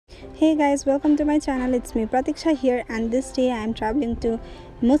Hey guys, welcome to my channel. It's me Pratiksha here, and this day I am traveling to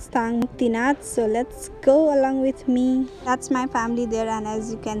Jomsom Muktinath. So let's go along with me. That's my family there, and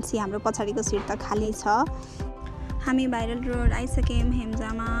as you can see, हाम्रो पछाडीको seat त खाली छ. हामी viral road आइसक्यौं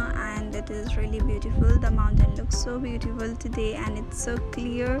हेम्जामा, and it is really beautiful. The mountain looks so beautiful today and it's so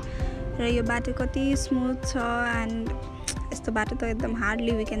clear. र यो बाटो कति smooth छ, and यस्तो बाटो त एकदम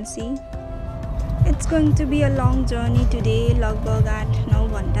hardly we can see. It's going to be a long journey today. लगभग 8-9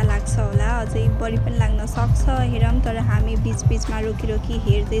 घण्टा लाग्छ होला, अझै बढी पनि लाग्न सक्छ. हेरौं, तर हामी बीच-बीचमा रोकी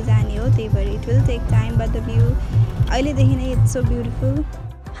हेर्दै जाने हो, त्यही भएर it will take time, but the view अहिलेदेखि नै it's so beautiful.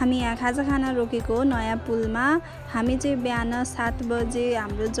 हामी यहाँ खाजा खान रोकेको नयाँ पुलमा. हामी चाहिँ बिहान 7 बजे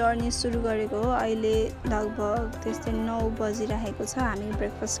हाम्रो जर्नी सुरु गरेको हो. अहिले लगभग त्यस्तै 9 बजिरहेको छ हामी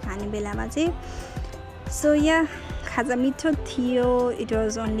ब्रेकफास्ट खाने बेलामा चाहिँ. So yeah, खाजा मिठो थियो. It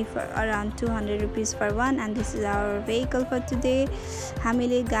was only for around 200 rupees for one, and this is our vehicle for today.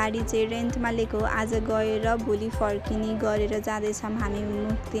 हामीले गाडी चाहिँ रेन्टमा लिएको. आज गएर भोलि फर्किने गरेर जाँदैछौँ हामी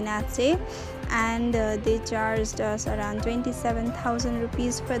मुक्तिनाथ चाहिँ, and they charged us around 27,000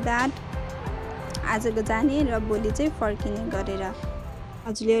 rupees for that. आजको जाने र भोलि चाहिँ फर्किने गरेर.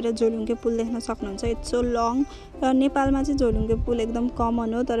 हजुरले एउटा झोलुङ्गे पुल देख्न सक्नुहुन्छ. It's so long. र नेपालमा चाहिँ झोलुङ्गे पुल एकदम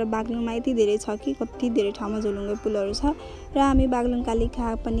कमन हो, तर बागलुङमा यति धेरै छ कि कति धेरै ठाउँमा झोलुङ्गे पुलहरू छ. र हामी बागलुङ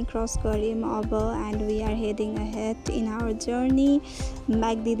कालिका पनि क्रस गर्यौं अब, and we are heading ahead in our journey.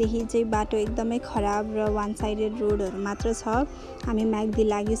 म्याग्दीदेखि चाहिँ बाटो एकदमै खराब र वान साइडेड रोडहरू मात्र छ. हामी म्याग्दी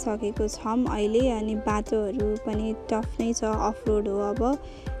लागिसकेको छौँ अहिले, अनि बाटोहरू पनि टफ नै छ. अफ रोड हो अब,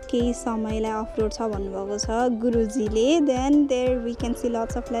 केही समयलाई अफ रोड छ भन्नुभएको छ गुरुजीले. Then there we can C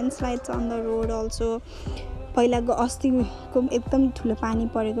lots of ल्यान्डस्लाइड्स on the road also. पहिलाको अस्तिको एकदम ठुलो पानी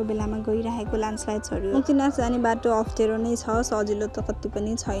परेको बेलामा गइरहेको ल्यान्डस्लाइड्सहरू. मुक्तिनाथ जाने बाटो अप्ठ्यारो नै छ, सजिलो त कति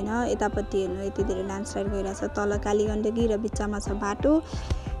पनि छैन. यतापट्टि हेर्नु यति धेरै ल्यान्डस्लाइड गइरहेछ. तल कालीगण्डकी र बिचमा छ बाटो.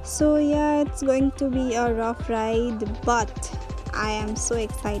 So yeah, it's going to be a rough ride, but I am so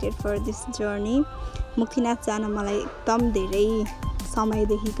excited for this journey. Muktinath जान मलाई एकदम धेरै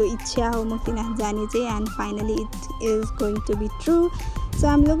समयदेखिको इच्छा हो मुक्तिनाथ जाने चाहिँ, and finally it is going to be true. So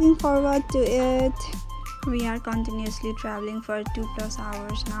I am looking forward to it. We are continuously travelling for 2+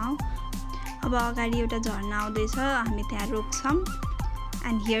 hours now. अब अगाडि एउटा झरना आउँदैछ, हामी त्यहाँ रोक्छौँ.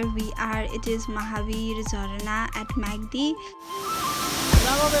 And here we are. It is Mahavir Jharna at Myagdi.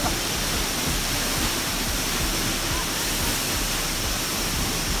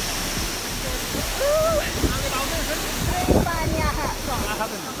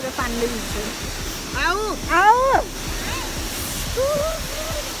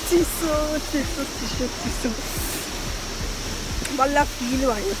 चिसो बल्ल फिल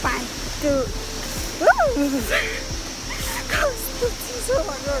भयो पानी.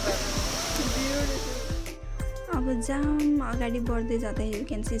 अब जाम अगाडि बढ्दै जाँदाखेरि you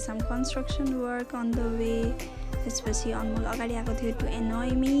can C some construction work on the way. त्यसपछि अनमोल अगाडि आएको थियो टु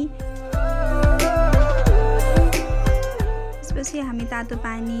एनोय मी. त्यसपछि हामी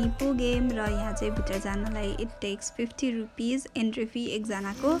तातोपानी पुग्यौँ, र यहाँ चाहिँ भित्र जानलाई it takes 50 rupees entry fee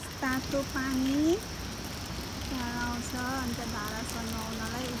एकजनाको. तातोपानी आउँछ, अन्त धारा छ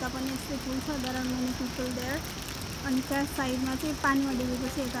नुहाउनलाई. उता पनि यस्तै पुल छ, there are many people there. अनि त्यहाँ साइडमा चाहिँ पानीमा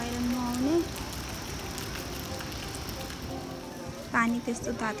डुबेपछि यता आएर नुहाउने. पानी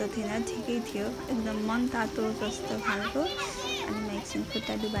त्यस्तो तातो थिएन, ठिकै थियो, एकदम मन तातो जस्तो खालको. अनि म एकछिन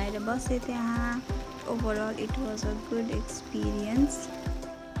खुट्टा डुबाएर बसेँ त्यहाँ. Overall it was a good experience.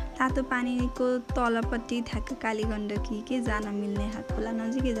 तातो पानीको तलपट्टि ठ्याक्क कालीगण्डकी के जान मिल्ने, खोला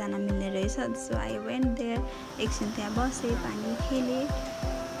नजिकै जान मिल्ने रहेछ. So I went there. एकछिन त्यहाँ बसेँ, पानी खेलेँ.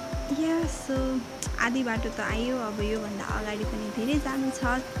 या, सो आधी बाटो त आयो. अब योभन्दा अगाडि पनि धेरै जानु छ.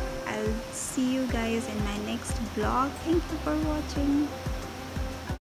 I will see you guys in my next blog. Thank you for watching.